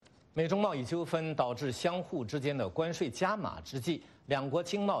美中贸易纠纷导致相互之间的关税加码之际，两国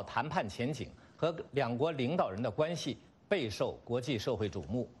经贸谈判前景和两国领导人的关系备受国际社会瞩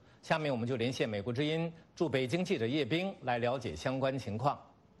目。下面我们就连线美国之音驻北京记者叶冰来了解相关情况。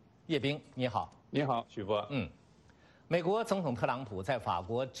叶冰，你好。你好，许波。美国总统特朗普在法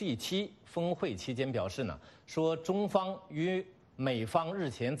国 G7 峰会期间表示说中方与美方日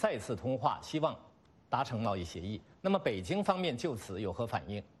前再次通话，希望达成贸易协议。那么北京方面就此有何反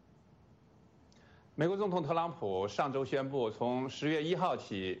应？美国总统特朗普上周宣布，从10月1号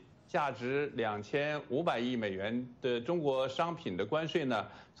起，价值2500亿美元的中国商品的关税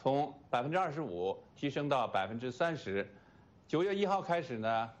从25%提升到30%。9月1号开始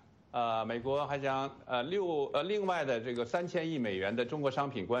美国还将另外的这个3000亿美元的中国商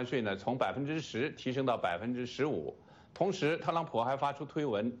品关税从10%提升到15%。同时，特朗普还发出推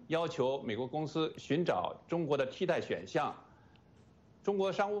文，要求美国公司寻找中国的替代选项。中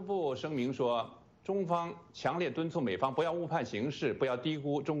国商务部声明说，中方强烈敦促美方不要误判形势，不要低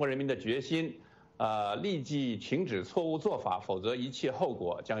估中国人民的决心，立即停止错误做法，否则一切后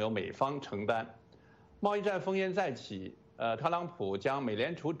果将由美方承担。贸易战烽烟再起，特朗普将美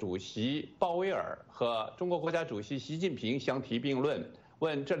联储主席鲍威尔和中国国家主席习近平相提并论，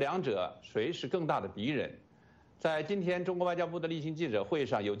问这两者谁是更大的敌人。在今天中国外交部的例行记者会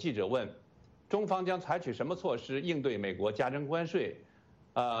上，有记者问，中方将采取什么措施应对美国加征关税？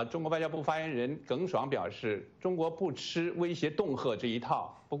中国外交部发言人耿爽表示，中国不吃威胁恫吓这一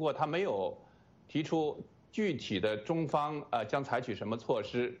套，不过他没有提出具体的中方将采取什么措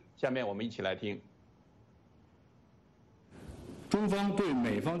施。下面我们一起来听。中方对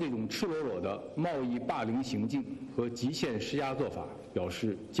美方这种赤裸裸的贸易霸凌行径和极限施压做法表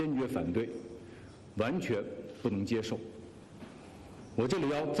示坚决反对，完全不能接受。我这里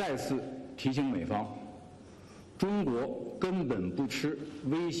要再次提醒美方，中国根本不吃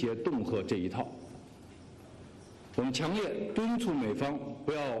威胁恫吓这一套。我们强烈敦促美方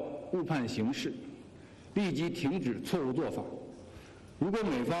不要误判形势，立即停止错误做法。如果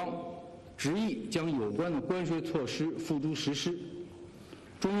美方执意将有关的关税措施付诸实施，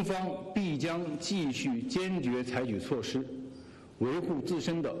中方必将继续坚决采取措施，维护自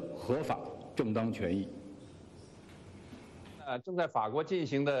身的合法正当权益。正在法国进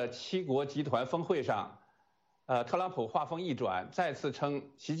行的7国集团峰会上，特朗普话锋一转，再次称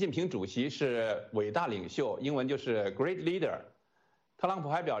习近平主席是伟大领袖，英文就是 Great Leader。特朗普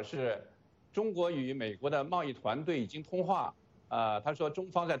还表示，中国与美国的贸易团队已经通话。他说，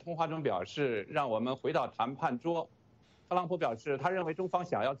中方在通话中表示，让我们回到谈判桌。特朗普表示，他认为中方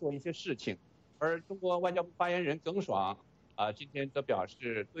想要做一些事情，而中国外交部发言人耿爽今天则表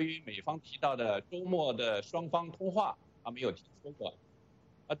示，对于美方提到的周末的双方通话，他没有听说过。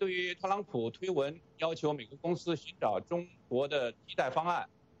对于特朗普推文要求美国公司寻找中国的替代方案，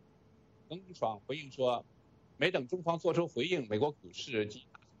耿爽回应说，没等中方做出回应，美国股市即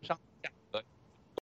大幅上涨。